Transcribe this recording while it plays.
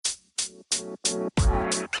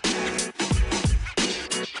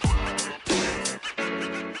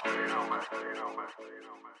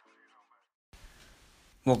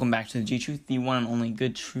Welcome back to the G Truth, the one and only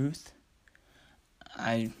good truth.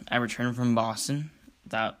 I returned from Boston.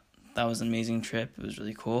 That was an amazing trip. It was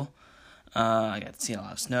really cool. I got to see a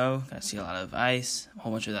lot of snow, got to see a lot of ice, a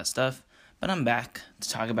whole bunch of that stuff. But I'm back to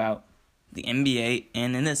talk about the NBA,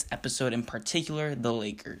 and in this episode in particular, the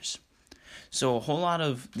Lakers. So a whole lot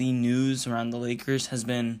of the news around the Lakers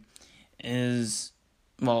it's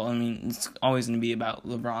always going to be about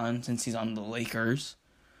LeBron since he's on the Lakers.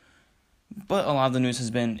 But a lot of the news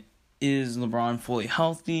has been, is LeBron fully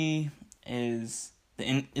healthy? Is the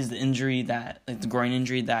injury the groin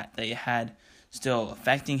injury that they had still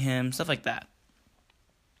affecting him? Stuff like that.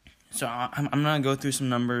 So I'm going to go through some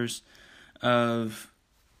numbers of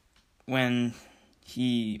when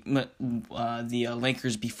the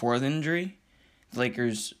Lakers before the injury, the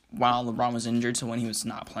Lakers while LeBron was injured, so when he was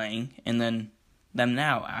not playing, and then them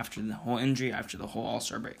now after the whole injury, after the whole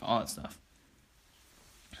All-Star break, all that stuff.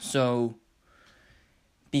 So,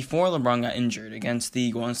 before LeBron got injured against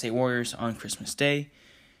the Golden State Warriors on Christmas Day,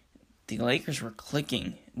 the Lakers were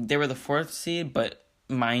clicking. They were the 4th seed, but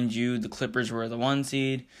mind you, the Clippers were the 1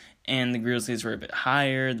 seed, and the Grizzlies were a bit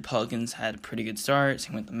higher. The Pelicans had a pretty good start,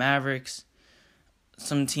 same with the Mavericks.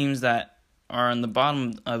 Some teams that are on the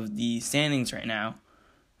bottom of the standings right now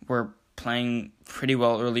were playing pretty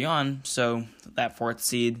well early on, so that 4th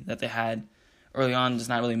seed that they had early on does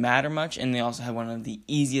not really matter much, and they also had one of the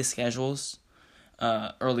easiest schedules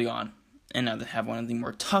early on, and now they have one of the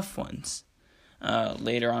more tough ones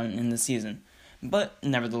later on in the season. But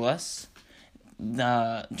nevertheless,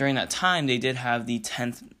 during that time, they did have the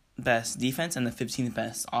 10th best defense and the 15th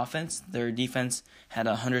best offense. Their defense had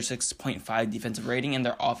a 106.5 defensive rating, and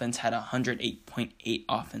their offense had a 108.8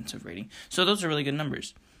 offensive rating. So those are really good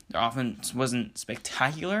numbers. Their offense wasn't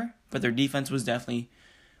spectacular, but their defense was definitely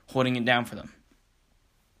holding it down for them.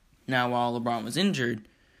 Now, while LeBron was injured,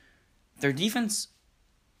 their defense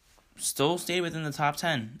still stayed within the top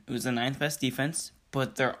 10. It was the 9th best defense,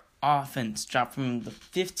 but their offense dropped from the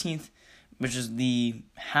 15th, which is the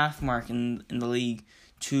half mark in the league,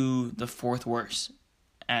 to the 4th worst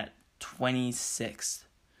at 26th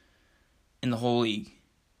in the whole league.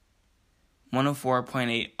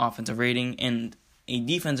 104.8 offensive rating and a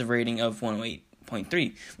defensive rating of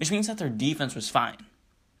 108.3, which means that their defense was fine.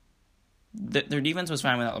 Their defense was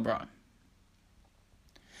fine without LeBron.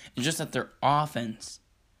 It's just that their offense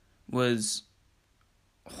was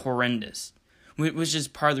horrendous, which is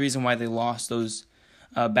part of the reason why they lost those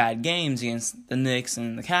bad games against the Knicks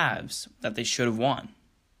and the Cavs that they should have won.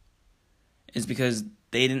 Is because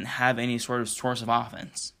they didn't have any sort of source of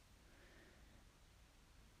offense.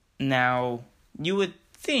 Now, you would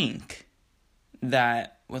think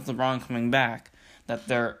that with LeBron coming back, that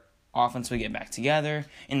their offense would get back together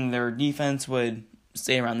and their defense would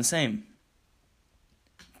stay around the same.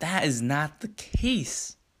 That is not the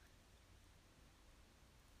case.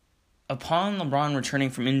 Upon LeBron returning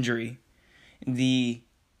from injury, the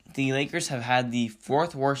Lakers have had the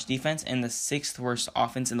 4th worst defense and the 6th worst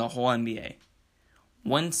offense in the whole NBA.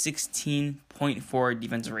 116.4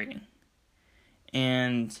 defensive rating.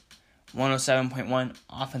 And 107.1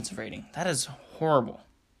 offensive rating. That is horrible.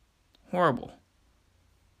 Horrible.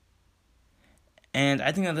 And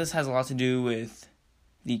I think that this has a lot to do with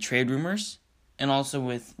the trade rumors and also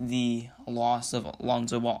with the loss of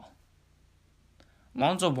Lonzo Ball.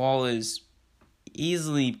 Lonzo Ball is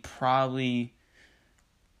easily probably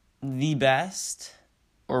the best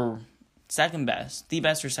or second best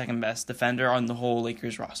defender on the whole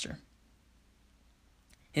Lakers roster.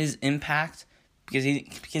 His impact, because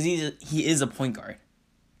he is a point guard,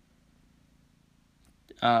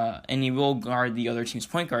 and he will guard the other team's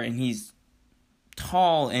point guard, and he's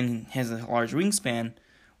tall and has a large wingspan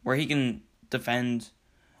where he can defend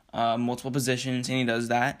multiple positions, and he does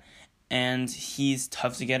that, and he's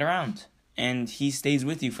tough to get around, and he stays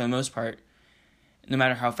with you for the most part, no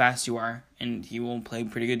matter how fast you are, and he will play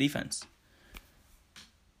pretty good defense.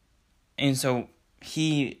 And so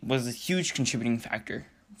he was a huge contributing factor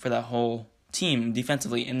for that whole team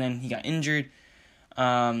defensively, and then he got injured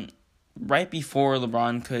right before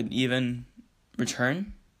LeBron could even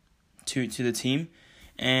return to the team,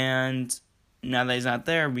 and now that he's not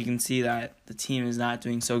there, we can see that the team is not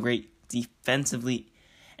doing so great defensively.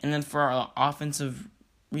 And then for our offensive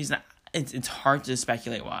reason, it's hard to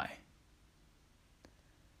speculate why.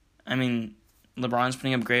 I mean, LeBron's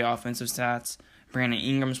putting up great offensive stats. Brandon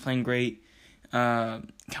Ingram's playing great. Kyle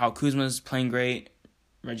Kuzma's playing great.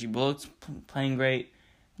 Reggie Bullock's playing great.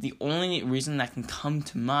 The only reason that can come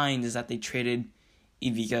to mind is that they traded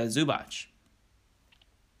Ivica Zubac.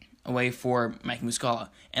 away for Mike Muscala.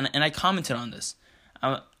 And I commented on this.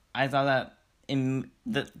 I thought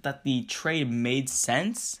that the trade made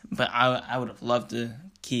sense, but I would have loved to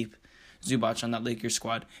keep Zubac on that Lakers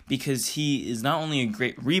squad because he is not only a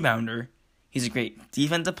great rebounder, he's a great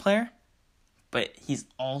defensive player, but he's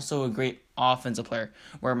also a great offensive player.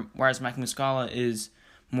 Whereas Mike Muscala is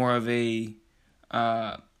more of a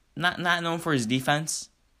not known for his defense,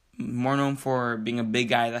 more known for being a big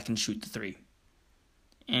guy that can shoot the three.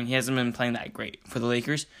 And he hasn't been playing that great for the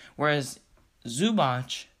Lakers. Whereas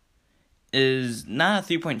Zubac is not a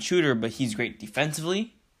three-point shooter, but he's great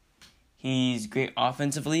defensively. He's great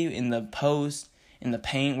offensively in the post, in the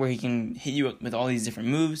paint, where he can hit you with all these different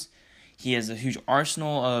moves. He has a huge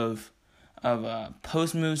arsenal of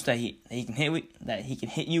post moves that he can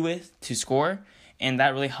hit you with to score, and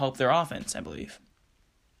that really helped their offense, I believe.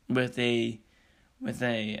 With a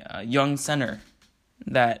young center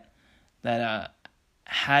that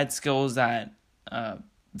had skills that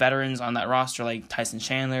veterans on that roster like Tyson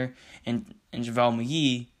Chandler and JaVale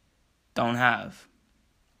McGee don't have.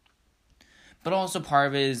 But also part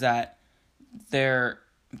of it is that their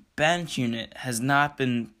bench unit has not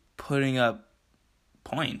been putting up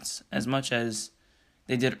points as much as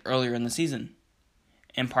they did earlier in the season.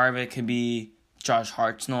 And part of it could be Josh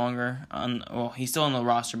Hart's no longer he's still on the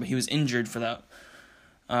roster, but he was injured for that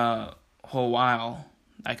whole while.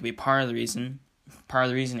 That could be part of the reasoning.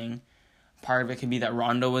 Part of it could be that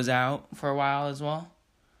Rondo was out for a while as well.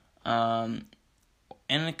 And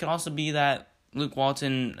it could also be that Luke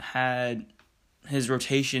Walton had his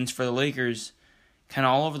rotations for the Lakers kind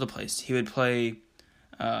of all over the place. He would play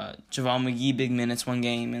JaVale McGee big minutes one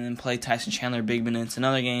game and then play Tyson Chandler big minutes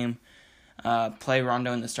another game. Play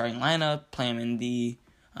Rondo in the starting lineup, play him in the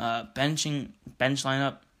bench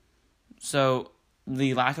lineup. So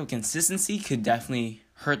the lack of consistency could definitely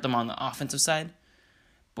hurt them on the offensive side.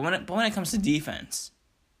 But when it comes to defense,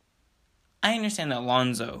 I understand that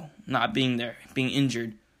Lonzo not being there, being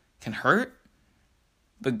injured, can hurt.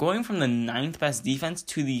 But going from the 9th best defense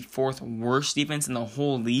to the 4th worst defense in the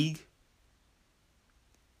whole league,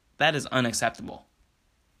 that is unacceptable.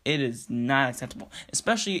 It is not acceptable,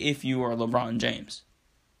 especially if you are LeBron James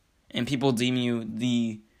and people deem you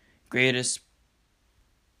the greatest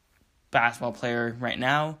basketball player right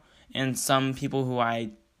now, and some people who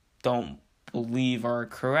I don't believe are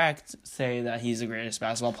correct say that he's the greatest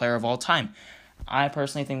basketball player of all time. I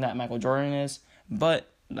personally think that Michael Jordan is,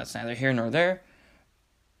 but that's neither here nor there.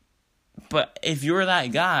 But if you're that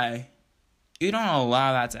guy, you don't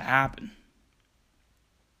allow that to happen.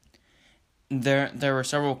 There were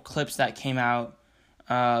several clips that came out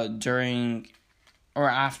during or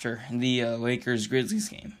after the Lakers-Grizzlies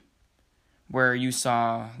game where you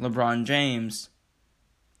saw LeBron James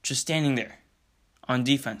just standing there on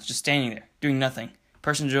defense, just standing there, doing nothing.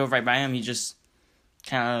 Person drove right by him, he just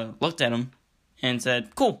kind of looked at him and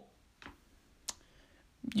said, "Cool.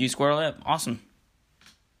 You square layup, awesome.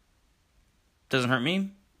 Doesn't hurt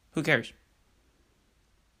me. Who cares?"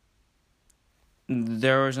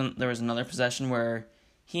 There was another possession where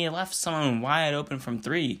he left someone wide open from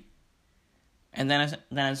three, and then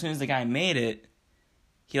as soon as the guy made it,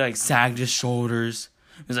 he sagged his shoulders.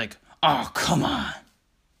 He was like, "Oh, come on,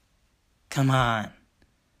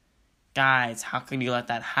 guys, how could you let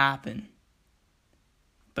that happen?"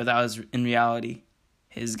 But that was in reality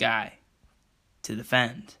his guy to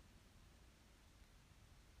defend.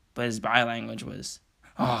 But his body language was,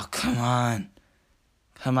 "Oh, come on.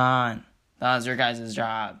 That was your guys'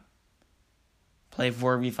 job. Play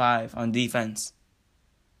 4v5 on defense."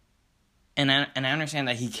 And I understand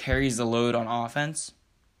that he carries the load on offense.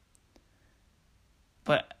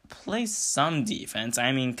 But play some defense.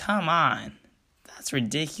 I mean, come on. That's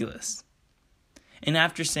ridiculous. And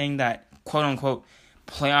after saying that, quote-unquote,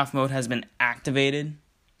 playoff mode has been activated,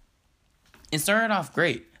 it started off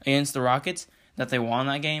great against the Rockets that they won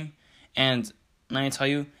that game. And let me tell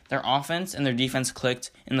you, their offense and their defense clicked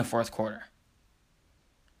in the fourth quarter.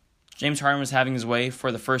 James Harden was having his way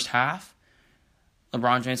for the first half.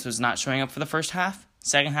 LeBron James was not showing up for the first half.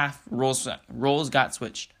 Second half, roles got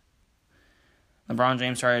switched. LeBron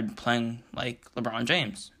James started playing like LeBron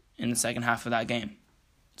James in the second half of that game.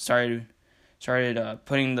 Started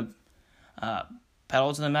putting the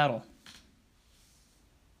pedal to the metal.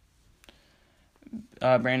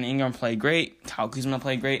 Brandon Ingram played great. Kyle Kuzma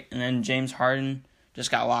played great. And then James Harden just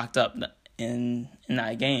got locked up in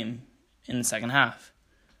that game in the second half,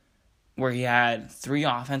 where he had 3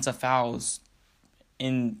 offensive fouls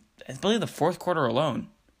in, I believe, the fourth quarter alone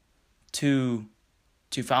to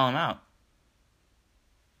foul him out.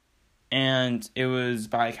 And it was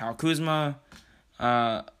by Kyle Kuzma,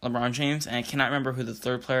 LeBron James, and I cannot remember who the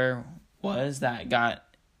third player was that got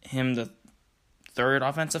him the third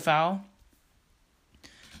offensive foul.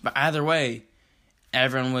 But either way,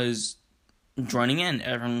 everyone was joining in.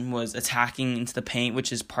 Everyone was attacking into the paint,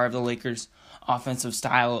 which is part of the Lakers' offensive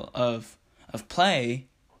style of play.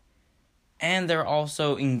 And they're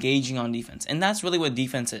also engaging on defense. And that's really what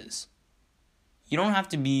defense is. You don't have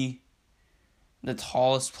to be the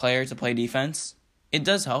tallest player to play defense. It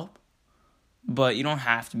does help, but you don't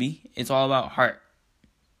have to be. It's all about heart.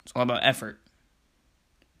 It's all about effort.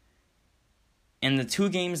 And the two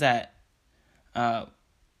games that were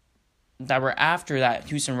after that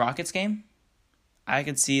Houston Rockets game, I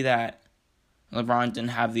could see that LeBron didn't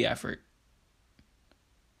have the effort.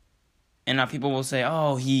 And now people will say,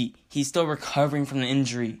 oh, he's still recovering from the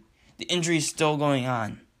injury. The injury is still going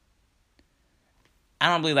on. I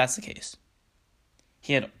don't believe that's the case.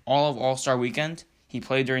 He had all of All-Star weekend. He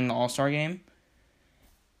played during the All-Star game.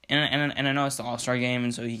 And I know it's the All-Star game,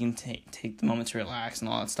 and so he can take the moment to relax and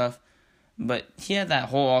all that stuff. But he had that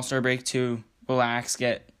whole All-Star break to relax,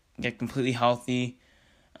 get completely healthy,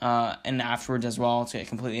 and afterwards as well to get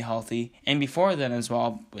completely healthy. And before then as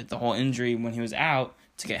well, with the whole injury when he was out,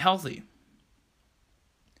 to get healthy.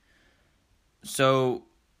 So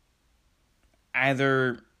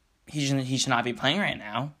either he should not be playing right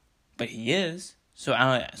now, but he is. So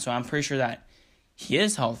I'm pretty sure that he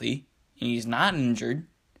is healthy and he's not injured.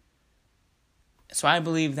 So I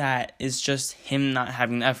believe that it's just him not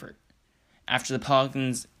having the effort. After the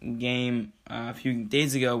Pelicans game a few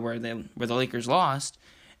days ago where the Lakers lost,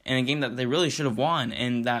 in a game that they really should have won,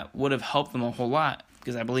 and that would have helped them a whole lot,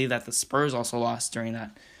 because I believe that the Spurs also lost during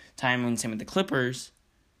that time, when same with the Clippers.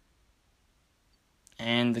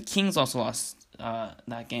 And the Kings also lost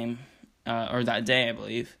that game, or that day, I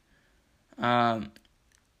believe.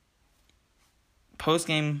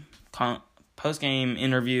 Post-game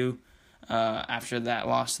interview after that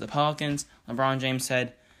loss to the Pelicans, LeBron James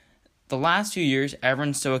said, "The last few years,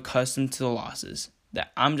 everyone's so accustomed to the losses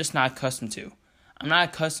that I'm just not accustomed to. I'm not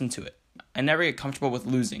accustomed to it. I never get comfortable with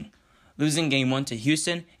losing. Losing Game 1 to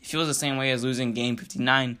Houston, it feels the same way as losing Game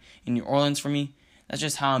 59 in New Orleans for me. That's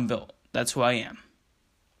just how I'm built. That's who I am."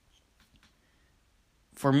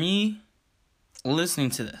 For me,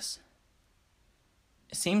 listening to this,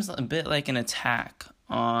 it seems a bit like an attack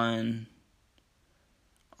on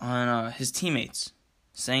his teammates,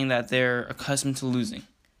 saying that they're accustomed to losing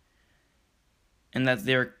and that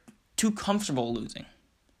they're too comfortable losing.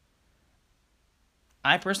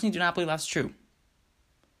 I personally do not believe that's true.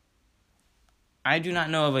 I do not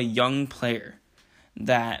know of a young player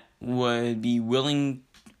that would be willing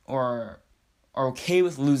or okay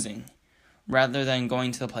with losing rather than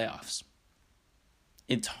going to the playoffs.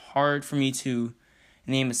 It's hard for me to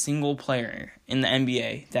name a single player in the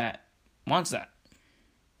NBA that wants that.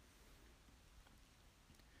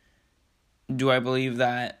 Do I believe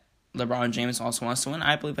that LeBron James also wants to win?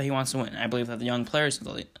 I believe that he wants to win. I believe that the young players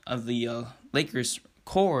of the Lakers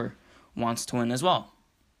core wants to win as well.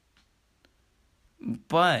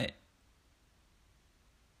 But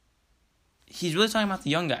he's really talking about the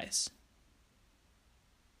young guys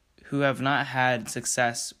who have not had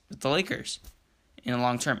success with the Lakers in the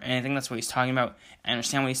long term. And I think that's what he's talking about. I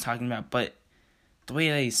understand what he's talking about, but the way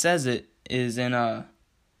that he says it is in a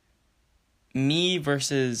me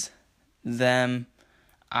versus them,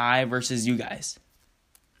 I versus you guys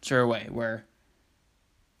sort of way, where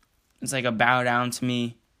it's like a bow down to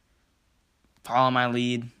me, follow my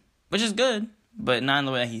lead, which is good, but not in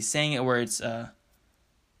the way that he's saying it, where it's how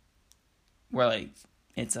do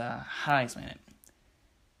I explain it?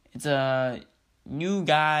 It's you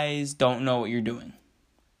guys don't know what you're doing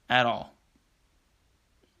at all.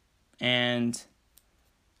 And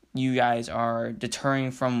you guys are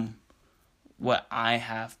deterring from what I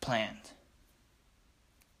have planned.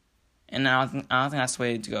 And I don't think that's the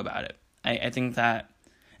way to go about it. I think that,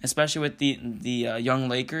 especially with the young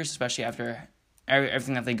Lakers, especially after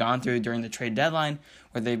everything that they've gone through during the trade deadline,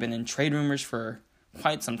 where they've been in trade rumors for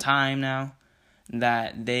quite some time now,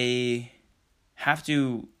 that they have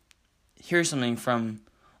to hear something from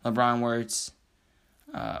LeBron where it's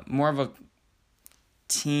more of a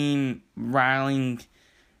team riling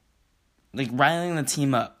the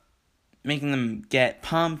team up, making them get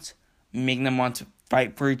pumped, making them want to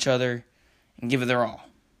fight for each other and give it their all.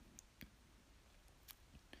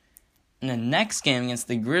 In the next game against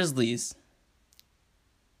the Grizzlies,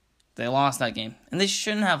 they lost that game. And they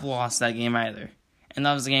shouldn't have lost that game either. And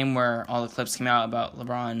that was the game where all the clips came out about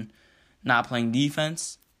LeBron not playing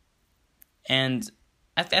defense. And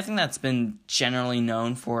I think that's been generally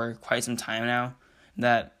known for quite some time now,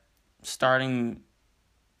 that starting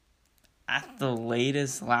at the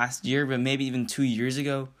latest last year, but maybe even 2 years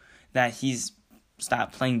ago, that he's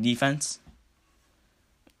stopped playing defense.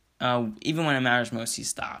 Even when it matters most, he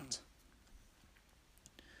stopped.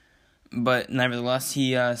 But nevertheless,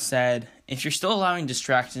 he said, if you're still allowing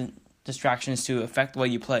distractions to affect the way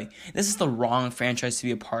you play, this is the wrong franchise to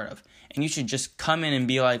be a part of. And you should just come in and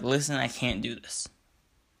be like, listen, I can't do this.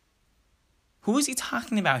 Who is he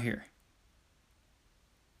talking about here?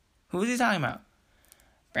 Who is he talking about?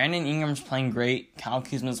 Brandon Ingram's playing great. Kyle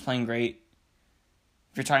Kuzma's playing great.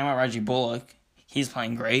 If you're talking about Reggie Bullock, he's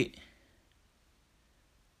playing great.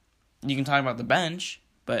 You can talk about the bench,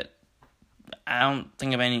 but I can't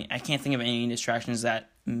think of any distractions that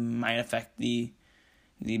might affect the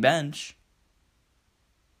bench.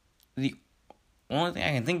 The only thing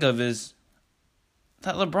I can think of is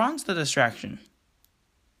that LeBron's the distraction.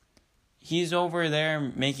 He's over there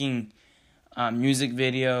making music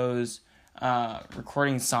videos,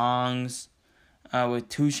 recording songs with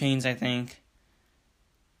 2 Chainz, I think.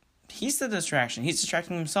 He's the distraction. He's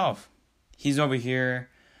distracting himself. He's over here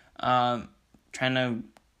trying to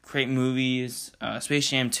create movies, Space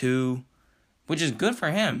Jam 2, which is good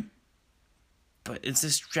for him. But it's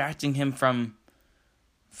distracting him from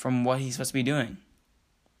what he's supposed to be doing,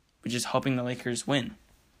 which is helping the Lakers win.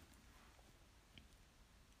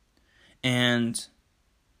 And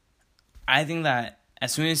I think that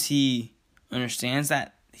as soon as he understands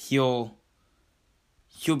that, he'll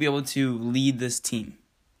be able to lead this team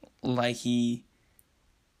like he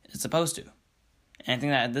is supposed to. And I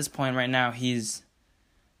think that at this point right now, he's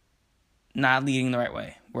not leading the right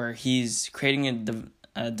way, where he's creating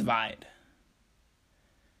a divide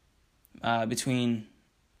between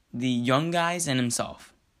the young guys and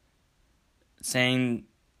himself. Saying,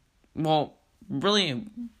 well, really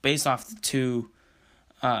based off the 2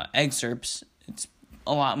 excerpts, it's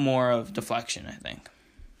a lot more of deflection, I think.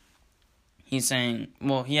 He's saying,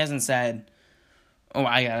 well, he hasn't said, oh,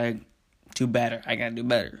 I gotta do better.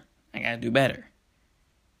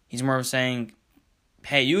 He's more of saying,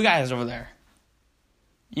 hey, you guys over there,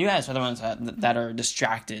 you guys are the ones that are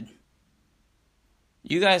distracted.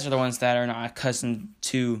 You guys are the ones that are not accustomed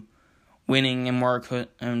to winning and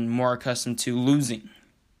more accustomed to losing.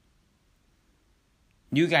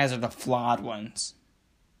 You guys are the flawed ones.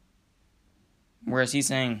 Whereas he's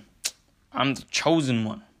saying, I'm the chosen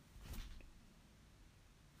one.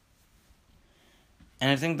 And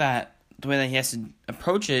I think that the way that he has to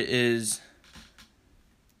approach it is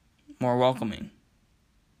more welcoming.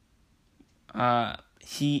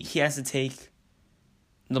 He has to take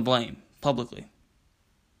the blame publicly.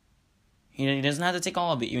 He doesn't have to take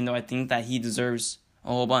all of it, even though I think that he deserves a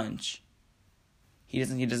whole bunch. He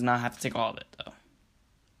does not have to take all of it, though.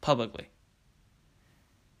 Publicly.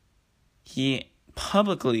 He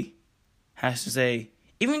publicly has to say,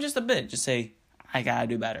 even just a bit, just say, I gotta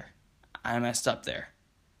do better. I messed up there.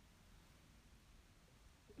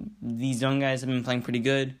 These young guys have been playing pretty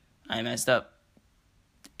good. I messed up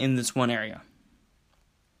in this one area.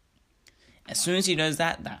 As soon as he does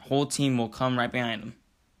that, that whole team will come right behind him.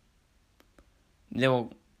 That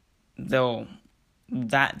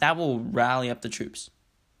will rally up the troops.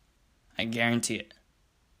 I guarantee it.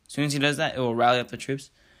 As soon as he does that, it will rally up the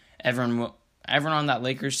troops. Everyone on that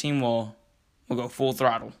Lakers team will go full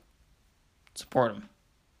throttle. Support him.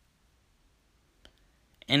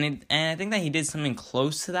 And I think that he did something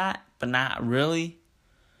close to that, but not really.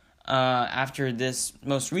 After this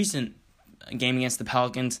most recent game against the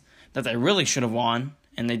Pelicans that they really should have won,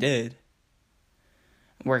 and they did,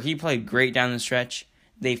 where he played great down the stretch.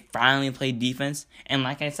 They finally played defense, and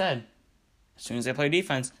like I said, as soon as they play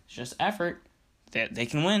defense, it's just effort. They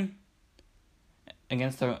can win.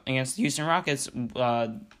 Against the Houston Rockets,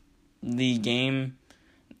 the game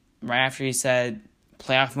right after he said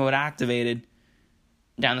playoff mode activated,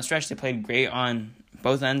 down the stretch they played great on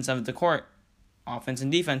both ends of the court, offense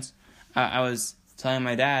and defense. I was telling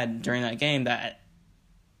my dad during that game that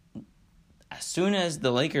as soon as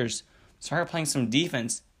the Lakers start playing some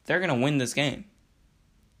defense, they're going to win this game.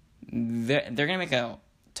 They're going to make it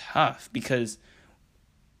tough because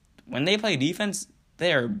when they play defense,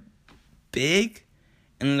 they are big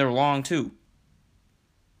and they're long too.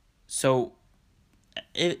 So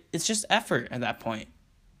it's just effort at that point.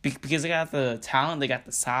 Because they got the talent, they got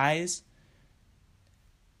the size,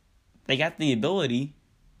 they got the ability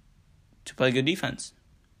to play good defense.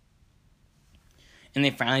 And they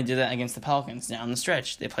finally did that against the Pelicans down the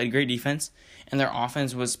stretch. They played great defense, and their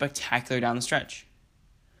offense was spectacular down the stretch.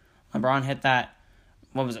 LeBron hit that,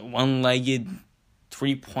 one-legged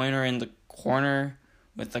three-pointer in the corner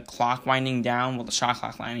with the clock winding down, the shot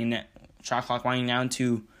clock winding down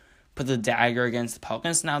to put the dagger against the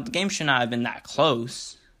Pelicans. Now, the game should not have been that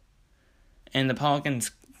close. And the Pelicans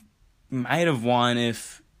might have won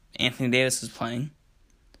if Anthony Davis was playing.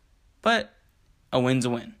 But a win's a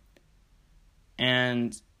win.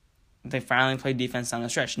 And they finally played defense down the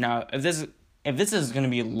stretch. Now, if this is going to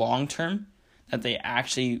be long term, that they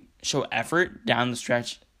actually show effort down the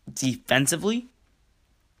stretch defensively,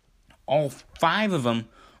 all 5 of them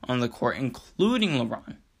on the court, including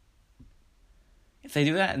LeBron. If they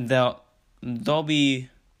do that, they'll be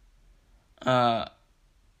a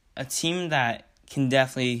team that can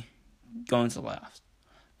definitely go into the playoffs.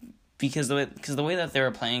 Because the way that they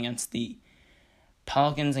were playing against the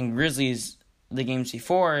Pelicans and Grizzlies the games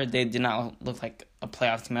before, they did not look like a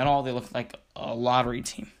playoff team at all. They looked like a lottery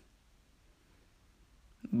team.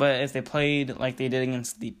 But if they played like they did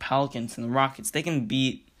against the Pelicans and the Rockets, they can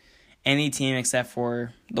beat any team except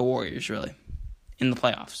for the Warriors, really, in the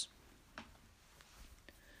playoffs.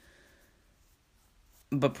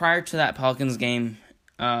 But prior to that Pelicans game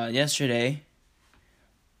yesterday,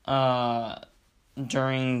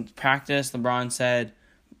 during practice, LeBron said,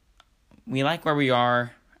 "We like where we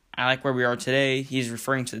are. I like where we are today." He's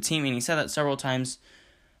referring to the team, and he said that several times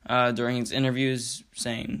during his interviews,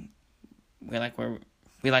 saying, "We like where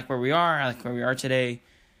we are. I like where we are today."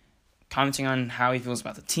 Commenting on how he feels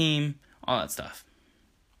about the team, all that stuff.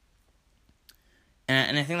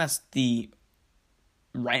 And I think that's the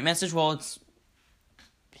right message. Well,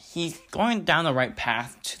 he's going down the right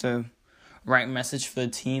path to the right message for the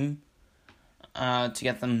team, to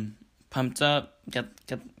get them pumped up, get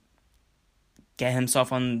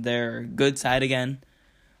himself on their good side again.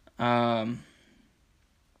 I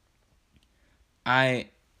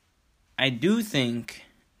do think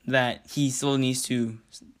that he still needs to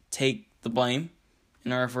take the blame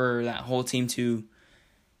in order for that whole team to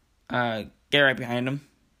get right behind him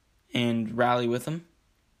and rally with him.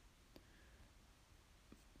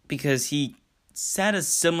 Because he said a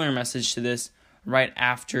similar message to this right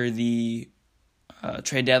after the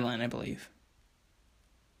trade deadline, I believe.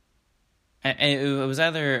 And it was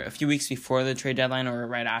either a few weeks before the trade deadline or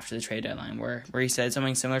right after the trade deadline where he said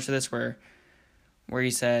something similar to this, where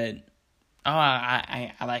he said, "Oh,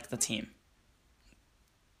 I like the team."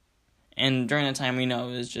 And during the time, we know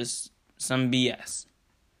it was just some BS.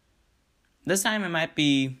 This time it might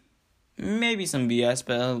be maybe some BS,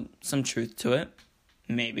 but some truth to it.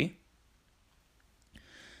 Maybe.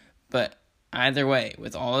 But either way,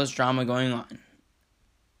 with all this drama going on,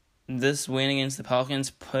 this win against the Pelicans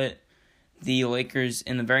put the Lakers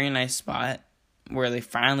in a very nice spot where they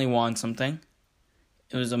finally won something.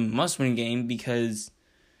 It was a must-win game because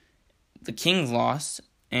the Kings lost,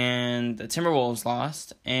 and the Timberwolves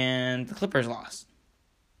lost, and the Clippers lost.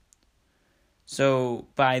 So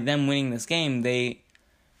by them winning this game, they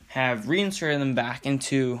have reinserted them back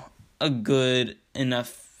into a good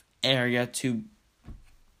enough area to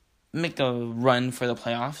make a run for the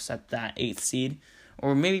playoffs at that 8th seed,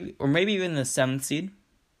 or maybe even the 7th seed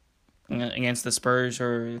against the Spurs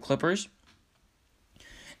or the Clippers,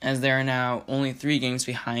 as they are now only 3 games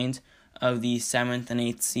behind of the 7th and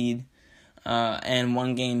 8th seed, and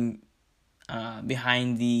 1 game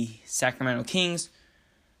behind the Sacramento Kings,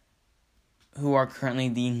 who are currently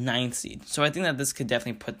the 9th seed. So I think that this could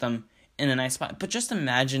definitely put them in a nice spot. But just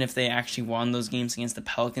imagine if they actually won those games against the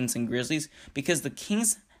Pelicans and Grizzlies, because the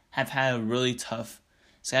Kings have had a really tough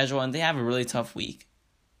schedule, and they have a really tough week.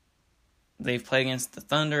 They've played against the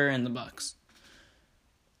Thunder and the Bucks.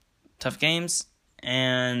 Tough games,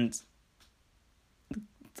 and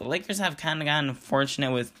the Lakers have kind of gotten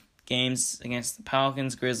fortunate with games against the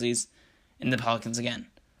Pelicans, Grizzlies, and the Pelicans again.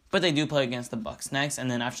 But they do play against the Bucks next,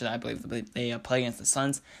 and then after that, I believe they play against the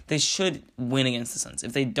Suns. They should win against the Suns.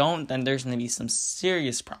 If they don't, then there's going to be some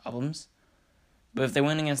serious problems. But if they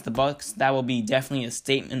win against the Bucks, that will be definitely a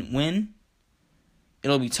statement win.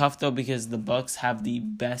 It'll be tough, though, because the Bucks have the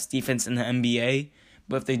best defense in the NBA.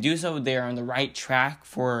 But if they do so, they are on the right track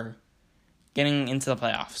for getting into the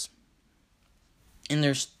playoffs. And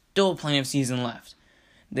there's still plenty of season left.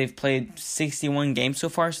 They've played 61 games so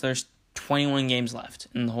far, so there's 21 games left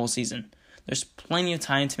in the whole season. There's plenty of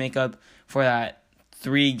time to make up for that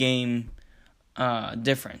 3-game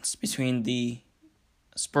difference between the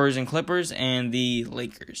Spurs and Clippers and the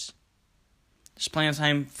Lakers. There's plenty of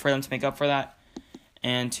time for them to make up for that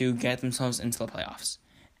and to get themselves into the playoffs.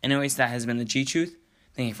 Anyways, that has been the G-Truth.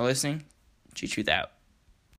 Thank you for listening. G-Truth out.